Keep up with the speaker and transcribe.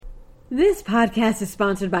This podcast is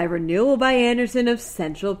sponsored by Renewal by Andersen of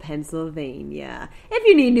Central Pennsylvania. If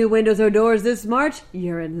you need new windows or doors this March,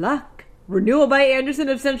 you're in luck. Renewal by Andersen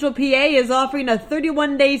of Central PA is offering a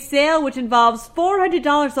 31-day sale which involves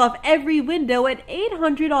 $400 off every window and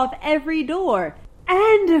 $800 off every door.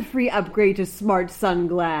 And a free upgrade to Smart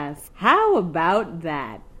Sunglass. How about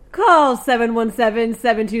that? Call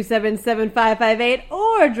 717-727-7558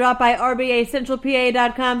 or drop by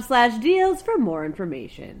rbacentralpa.com/deals for more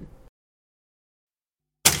information.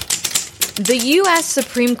 The U.S.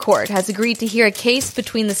 Supreme Court has agreed to hear a case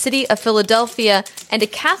between the City of Philadelphia and a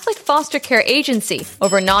Catholic foster care agency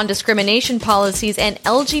over non-discrimination policies and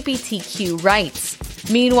LGBTQ rights.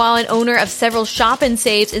 Meanwhile, an owner of several Shop and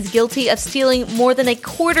Saves is guilty of stealing more than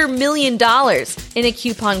 $250,000 in a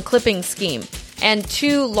coupon clipping scheme. And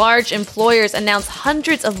two large employers announced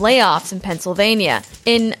hundreds of layoffs in Pennsylvania.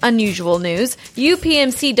 In unusual news,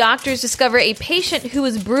 UPMC doctors discover a patient who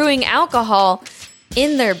was brewing alcohol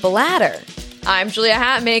in their bladder. I'm Julia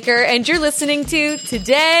Hatmaker, and you're listening to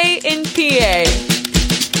Today in PA.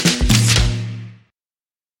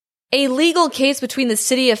 A legal case between the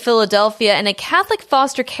City of Philadelphia and a Catholic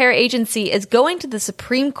foster care agency is going to the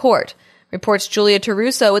Supreme Court, reports Julia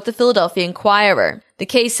Taruso with the Philadelphia Inquirer. The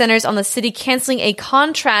case centers on the city canceling a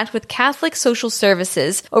contract with Catholic Social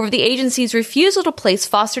Services over the agency's refusal to place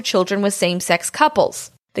foster children with same-sex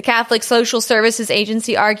couples. The Catholic Social Services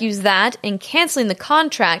Agency argues that, in canceling the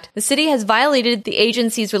contract, the city has violated the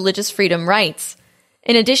agency's religious freedom rights.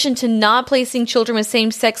 In addition to not placing children with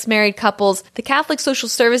same-sex married couples, the Catholic Social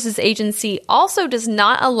Services Agency also does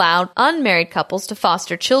not allow unmarried couples to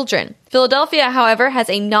foster children. Philadelphia, however, has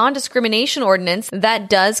a non-discrimination ordinance that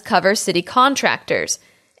does cover city contractors,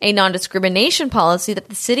 a non-discrimination policy that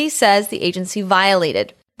the city says the agency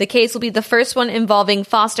violated. The case will be the first one involving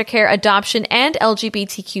foster care, adoption, and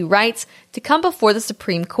LGBTQ rights to come before the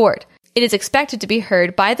Supreme Court. It is expected to be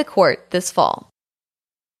heard by the court this fall.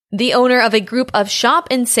 The owner of a group of Shop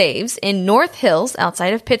and Saves in North Hills,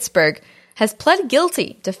 outside of Pittsburgh, has pled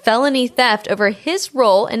guilty to felony theft over his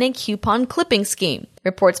role in a coupon clipping scheme,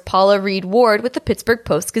 reports Paula Reed Ward with the Pittsburgh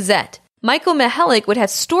Post-Gazette. Michael Mihalik would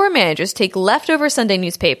have store managers take leftover Sunday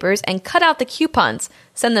newspapers and cut out the coupons,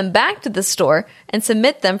 send them back to the store, and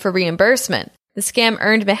submit them for reimbursement. The scam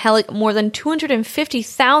earned Mihalik more than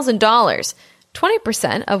 $250,000,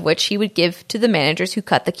 20% of which he would give to the managers who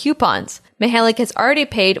cut the coupons. Mihalik has already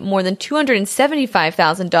paid more than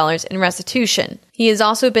 $275,000 in restitution. He has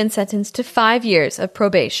also been sentenced to 5 years of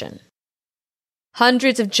probation.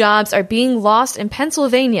 Hundreds of jobs are being lost in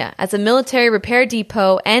Pennsylvania as a military repair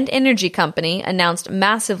depot and energy company announced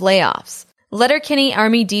massive layoffs. Letterkenny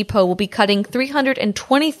Army Depot will be cutting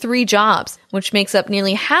 323 jobs, which makes up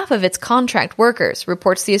nearly half of its contract workers,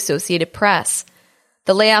 reports the Associated Press.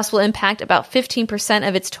 The layoffs will impact about 15%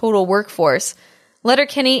 of its total workforce.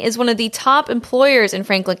 Letterkenny is one of the top employers in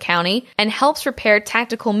Franklin County and helps repair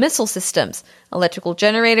tactical missile systems, electrical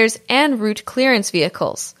generators, and route clearance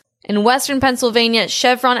vehicles. In western Pennsylvania,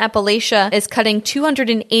 Chevron Appalachia is cutting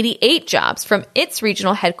 288 jobs from its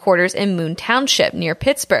regional headquarters in Moon Township near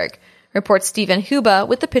Pittsburgh, reports Stephen Huba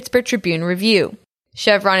with the Pittsburgh Tribune-Review.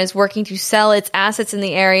 Chevron is working to sell its assets in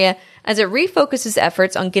the area as it refocuses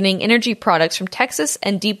efforts on getting energy products from Texas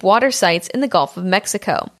and deep water sites in the Gulf of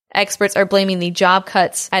Mexico. Experts are blaming the job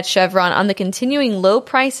cuts at Chevron on the continuing low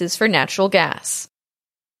prices for natural gas.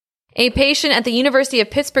 A patient at the University of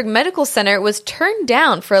Pittsburgh Medical Center was turned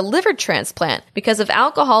down for a liver transplant because of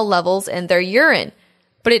alcohol levels in their urine.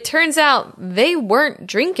 But it turns out they weren't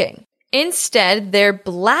drinking. Instead, their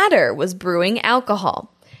bladder was brewing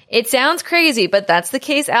alcohol. It sounds crazy, but that's the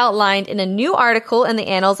case outlined in a new article in the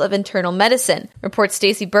Annals of Internal Medicine, reports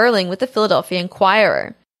Stacy Burling with the Philadelphia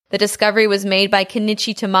Inquirer. The discovery was made by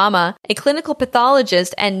Kenichi Tamama, a clinical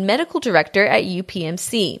pathologist and medical director at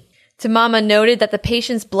UPMC. Tamama noted that the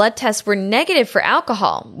patient's blood tests were negative for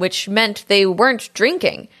alcohol, which meant they weren't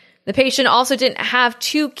drinking. The patient also didn't have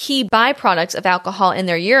two key byproducts of alcohol in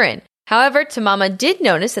their urine. However, Tamama did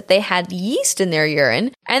notice that they had yeast in their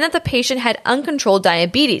urine and that the patient had uncontrolled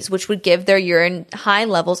diabetes, which would give their urine high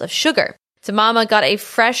levels of sugar. Tamama got a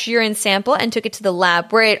fresh urine sample and took it to the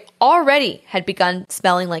lab where it already had begun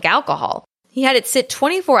smelling like alcohol. He had it sit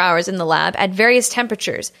 24 hours in the lab at various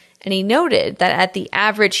temperatures, and he noted that at the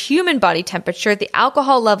average human body temperature, the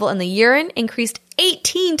alcohol level in the urine increased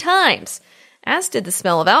 18 times, as did the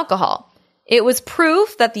smell of alcohol. It was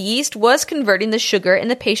proof that the yeast was converting the sugar in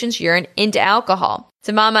the patient's urine into alcohol.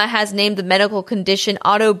 Tamama has named the medical condition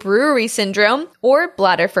autobrewery syndrome or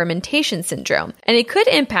bladder fermentation syndrome, and it could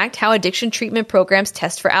impact how addiction treatment programs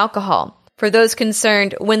test for alcohol. For those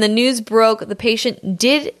concerned, when the news broke, the patient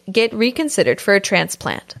did get reconsidered for a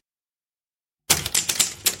transplant.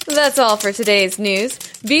 That's all for today's news.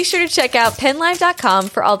 Be sure to check out PennLive.com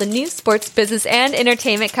for all the news, sports, business, and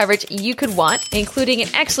entertainment coverage you could want, including an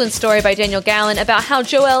excellent story by Daniel Gallen about how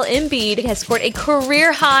Joel Embiid has scored a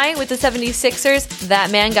career high with the 76ers.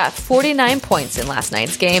 That man got 49 points in last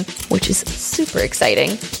night's game, which is super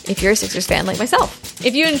exciting if you're a Sixers fan like myself.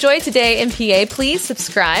 If you enjoyed Today in PA, please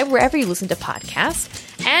subscribe wherever you listen to podcasts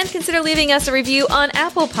and consider leaving us a review on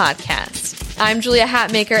Apple Podcasts. I'm Julia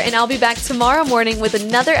Hatmaker, and I'll be back tomorrow morning with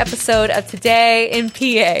another episode of Today in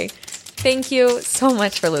PA. Thank you so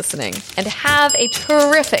much for listening, and have a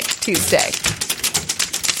terrific Tuesday.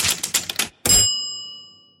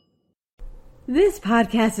 This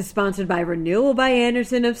podcast is sponsored by Renewal by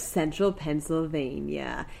Andersen of Central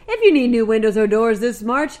Pennsylvania. If you need new windows or doors this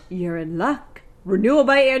March, you're in luck. Renewal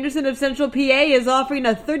by Andersen of Central PA is offering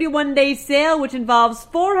a 31-day sale which involves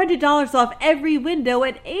 $400 off every window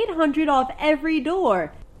and $800 off every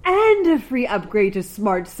door. And a free upgrade to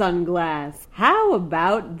Smart Sunglass. How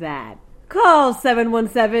about that? Call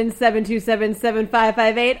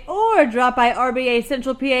 717-727-7558 or drop by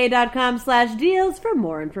rbacentralpa.com/deals for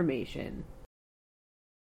more information.